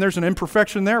 hey man, there's an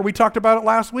imperfection there. We talked about it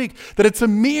last week, that it's a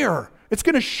mirror. It's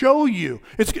going to show you.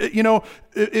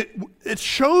 It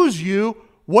shows you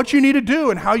what you need to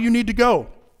do and how you need to go.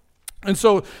 And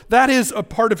so that is a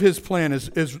part of his plan,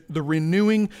 is the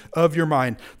renewing of your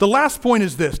mind. The last point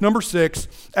is this, number 6,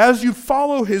 as you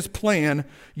follow his plan,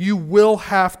 you will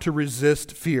have to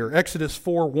resist fear. Exodus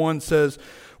 4:1 says,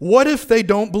 what if they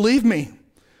don't believe me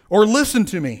or listen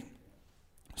to me?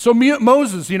 So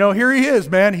Moses, here he is,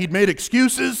 man. He'd made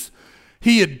excuses.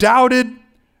 He had doubted.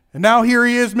 And now here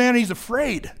he is, man. He's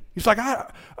afraid. He's like,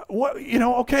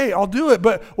 okay, I'll do it.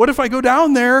 But what if I go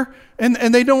down there and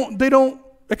they don't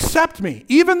accept me?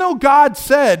 Even though God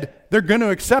said they're going to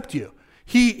accept you.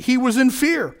 He was in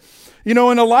fear. And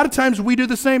a lot of times we do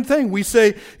the same thing. We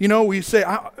say,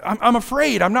 I'm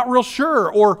afraid, I'm not real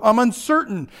sure, or I'm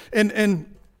uncertain. And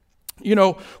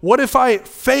what if I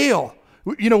fail?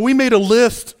 We made a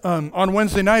list on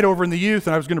Wednesday night over in the youth,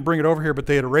 and I was going to bring it over here, but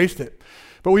they had erased it.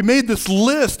 But we made this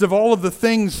list of all of the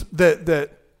things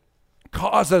that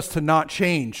cause us to not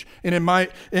change. And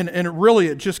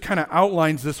it just kind of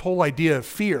outlines this whole idea of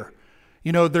fear.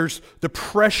 There's the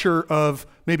pressure of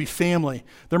maybe family.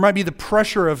 There might be the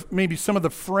pressure of maybe some of the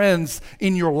friends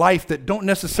in your life that don't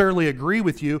necessarily agree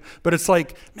with you, but it's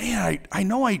like, man, I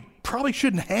know I probably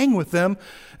shouldn't hang with them,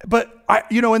 but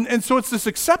and so it's this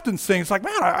acceptance thing. It's like,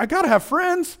 man, I got to have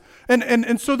friends.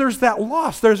 And so there's that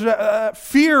loss. There's a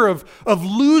fear of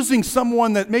losing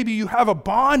someone that maybe you have a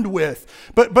bond with.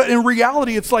 But in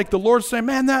reality, it's like the Lord's saying,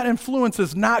 man, that influence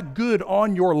is not good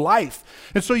on your life.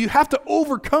 And so you have to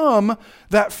overcome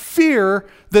that fear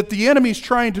that the enemy's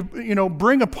trying to,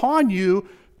 bring upon you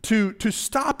to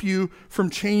stop you from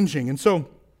changing. And so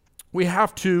we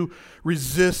have to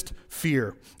resist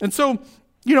fear. And so,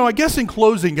 I guess in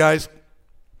closing, guys,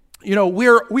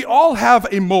 we all have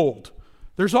a mold.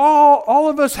 There's all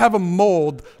of us have a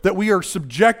mold that we are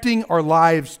subjecting our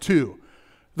lives to.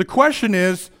 The question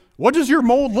is, what does your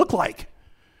mold look like?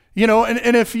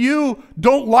 And if you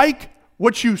don't like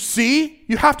what you see,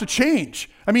 you have to change.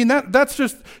 I mean, that's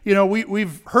just,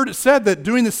 we've heard it said that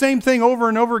doing the same thing over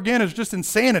and over again is just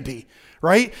insanity,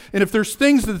 right? And if there's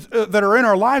things that are in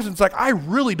our lives, and it's like, I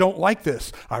really don't like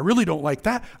this. I really don't like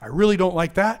that. I really don't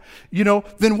like that.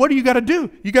 Then what do you got to do?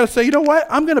 You got to say, you know what?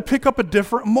 I'm going to pick up a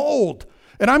different mold.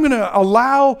 And I'm going to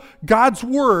allow God's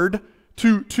word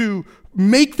to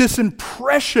make this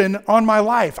impression on my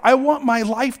life. I want my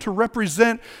life to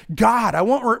represent God. I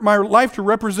want my life to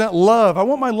represent love. I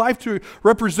want my life to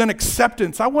represent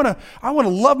acceptance. I want to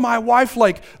love my wife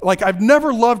like I've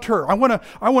never loved her. I want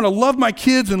to love my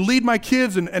kids and lead my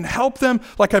kids and help them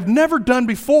like I've never done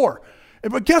before.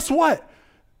 But guess what?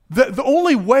 The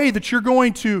only way that you're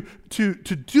going to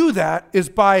do that is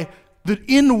by the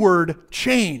inward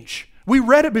change. We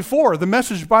read it before. The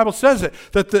Message Bible says it,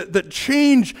 that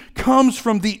change comes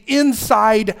from the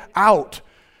inside out.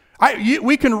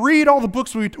 We can read all the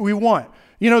books we want.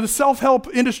 The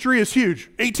self-help industry is huge,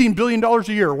 $18 billion a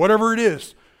year, whatever it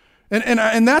is.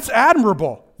 And that's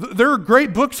admirable. There are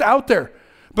great books out there.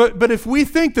 But if we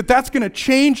think that that's going to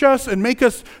change us and make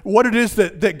us what it is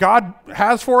that God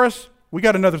has for us, we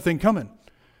got another thing coming.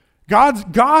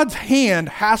 God's hand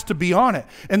has to be on it.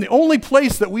 And the only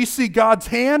place that we see God's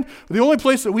hand, the only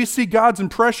place that we see God's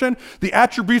impression, the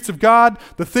attributes of God,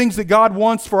 the things that God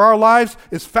wants for our lives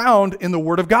is found in the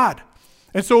Word of God.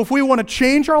 And so if we want to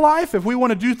change our life, if we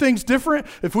want to do things different,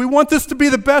 if we want this to be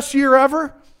the best year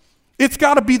ever, it's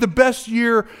got to be the best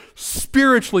year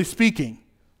spiritually speaking.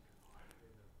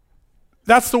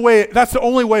 That's the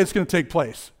only way it's going to take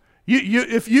place.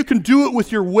 If you can do it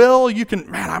with your will, you can,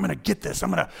 man, I'm going to get this.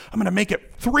 I'm going to make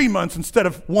it 3 months instead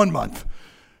of 1 month.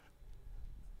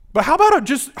 But how about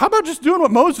just doing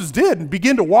what Moses did and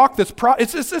begin to walk this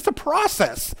process? It's a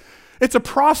process. It's a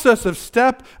process of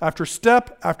step after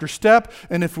step after step.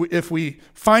 And if we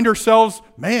find ourselves,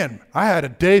 man, I had a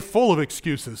day full of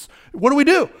excuses. What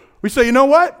do? We say, you know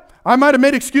what? I might have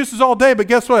made excuses all day, but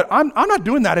guess what? I'm not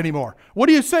doing that anymore. What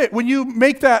do you say? When you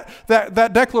make that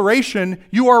declaration,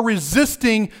 you are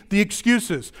resisting the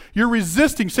excuses. You're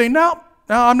resisting, saying, no,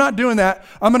 No, I'm not doing that.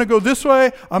 I'm going to go this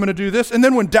way. I'm going to do this. And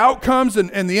then when doubt comes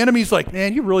and the enemy's like,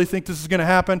 man, you really think this is going to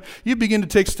happen? You begin to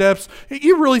take steps.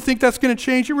 You really think that's going to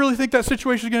change? You really think that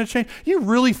situation is going to change? You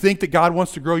really think that God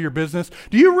wants to grow your business?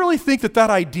 Do you really think that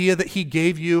idea that he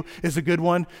gave you is a good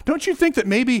one? Don't you think that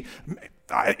maybe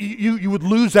you would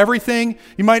lose everything?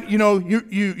 You might,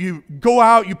 you go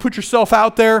out, you put yourself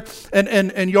out there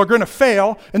and you're going to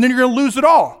fail, and then you're going to lose it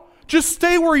all. Just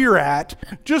stay where you're at.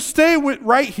 Just stay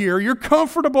right here. You're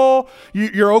comfortable.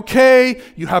 You're okay.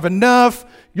 You have enough.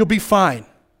 You'll be fine.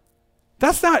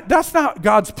 That's not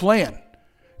God's plan.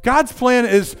 God's plan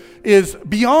is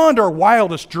beyond our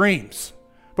wildest dreams.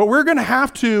 But we're going to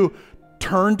have to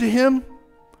turn to him.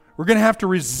 We're going to have to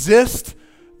resist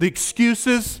the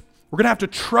excuses. We're going to have to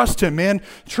trust him, man.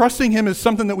 Trusting him is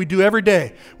something that we do every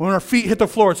day. When our feet hit the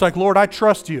floor, it's like, Lord, I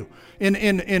trust you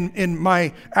in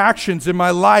my actions, in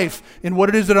my life, in what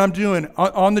it is that I'm doing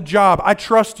on the job. I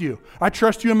trust you. I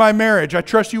trust you in my marriage. I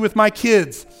trust you with my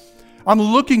kids. I'm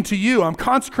looking to you. I'm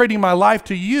consecrating my life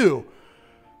to you.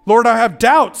 Lord, I have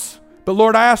doubts, but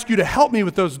Lord, I ask you to help me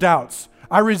with those doubts.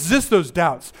 I resist those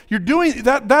doubts. You're doing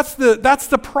that. That's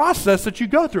the process that you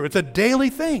go through. It's a daily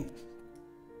thing.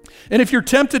 And if you're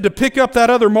tempted to pick up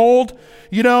that other mold,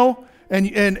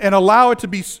 and allow it to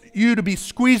be you to be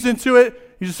squeezed into it,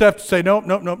 you just have to say, nope.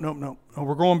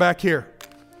 We're going back here.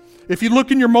 If you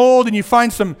look in your mold and you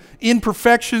find some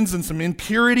imperfections and some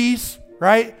impurities,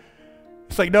 right?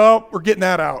 It's like, no, we're getting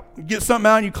that out. You get something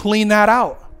out and you clean that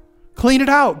out. Clean it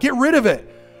out. Get rid of it.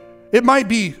 It might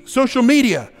be social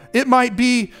media. It might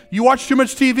be you watch too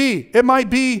much TV. It might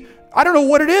be, I don't know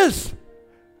what it is.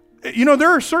 There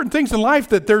are certain things in life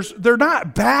that they're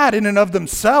not bad in and of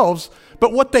themselves,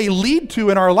 but what they lead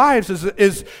to in our lives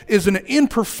is an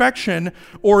imperfection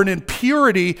or an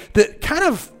impurity that kind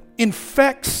of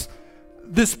infects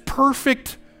this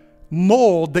perfect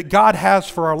mold that God has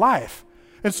for our life.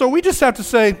 And so we just have to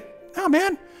say, oh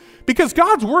man, because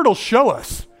God's word will show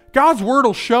us. God's word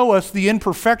will show us the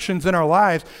imperfections in our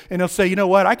lives, and he'll say, you know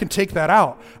what, I can take that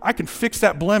out. I can fix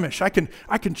that blemish. I can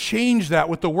change that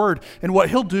with the word. And what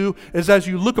he'll do is, as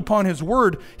you look upon his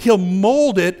word, he'll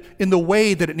mold it in the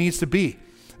way that it needs to be.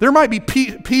 There might be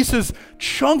pieces,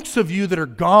 chunks of you that are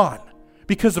gone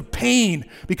because of pain,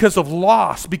 because of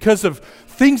loss, because of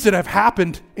things that have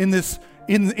happened in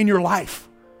your life.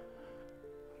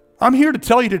 I'm here to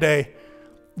tell you today,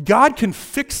 God can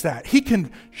fix that. He can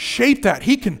shape that.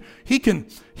 He can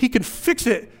fix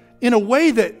it in a way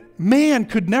that man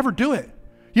could never do it.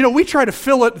 We try to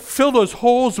fill those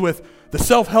holes with the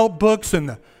self-help books and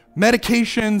the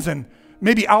medications and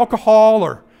maybe alcohol,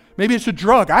 or maybe it's a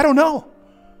drug. I don't know.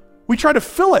 We try to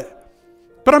fill it.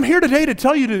 But I'm here today to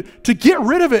tell you to get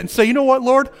rid of it and say, you know what,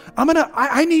 Lord,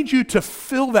 I need you to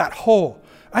fill that hole.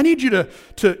 I need you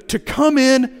to come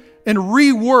in and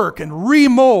rework and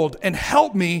remold and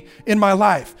help me in my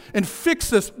life and fix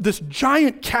this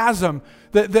giant chasm,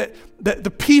 that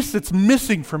the piece that's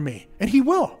missing from me. And he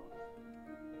will.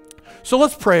 So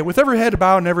let's pray with every head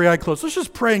bowed and every eye closed. Let's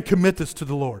just pray and commit this to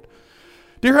the Lord.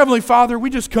 Dear Heavenly Father, we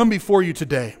just come before you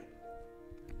today.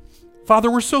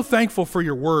 Father, we're so thankful for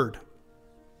your word,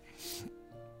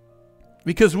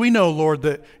 because we know, Lord,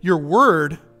 that your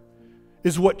word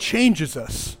is what changes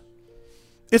us.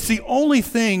 It's the only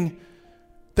thing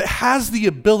that has the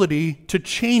ability to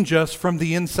change us from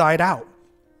the inside out.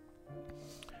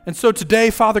 And so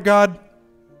today, Father God,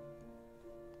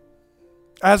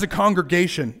 as a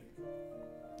congregation,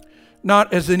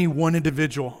 not as any one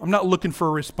individual, I'm not looking for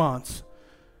a response.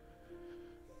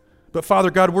 But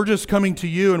Father God, we're just coming to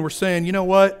you and we're saying, you know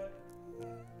what?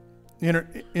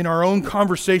 In our own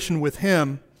conversation with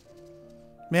him,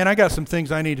 man, I got some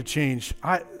things I need to change.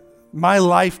 My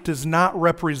life does not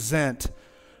represent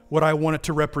what I want it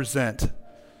to represent.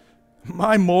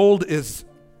 My mold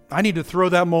I need to throw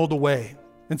that mold away.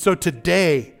 And so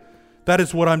today, that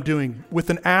is what I'm doing. With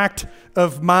an act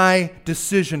of my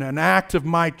decision, an act of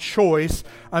my choice,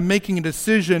 I'm making a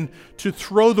decision to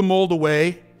throw the mold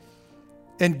away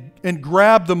and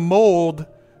grab the mold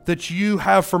that you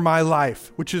have for my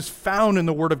life, which is found in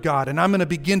the Word of God. And I'm going to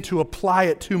begin to apply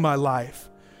it to my life.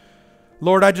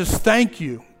 Lord, I just thank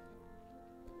you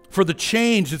for the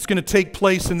change that's going to take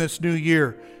place in this new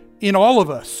year, in all of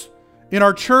us, in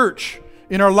our church,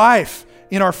 in our life,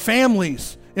 in our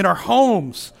families, in our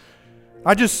homes.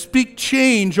 I just speak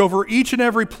change over each and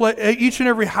every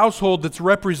household that's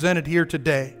represented here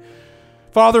today.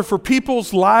 Father, for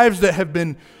people's lives that have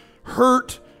been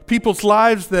hurt, people's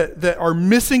lives that are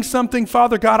missing something,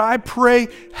 Father God, I pray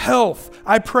health.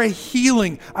 I pray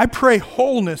healing. I pray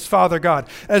wholeness, Father God,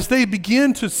 as they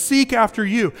begin to seek after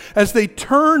you, as they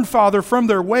turn, Father, from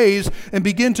their ways and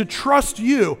begin to trust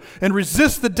you and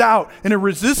resist the doubt and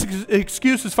resist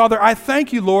excuses. Father, I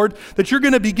thank you, Lord, that you're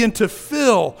going to begin to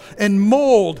fill and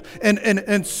mold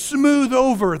and smooth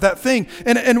over that thing.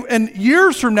 And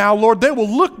years from now, Lord, they will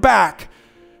look back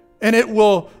and it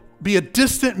will be a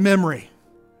distant memory.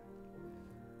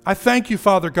 I thank you,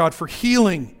 Father God, for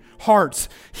healing hearts,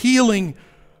 healing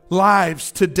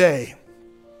lives today.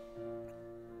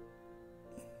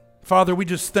 Father, we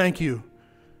just thank you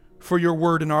for your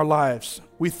word in our lives.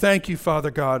 We thank you,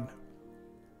 Father God,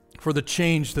 for the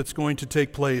change that's going to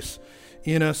take place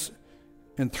in us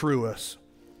and through us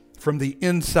from the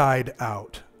inside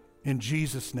out. In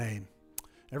Jesus' name.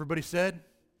 Everybody said,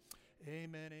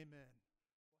 amen, amen.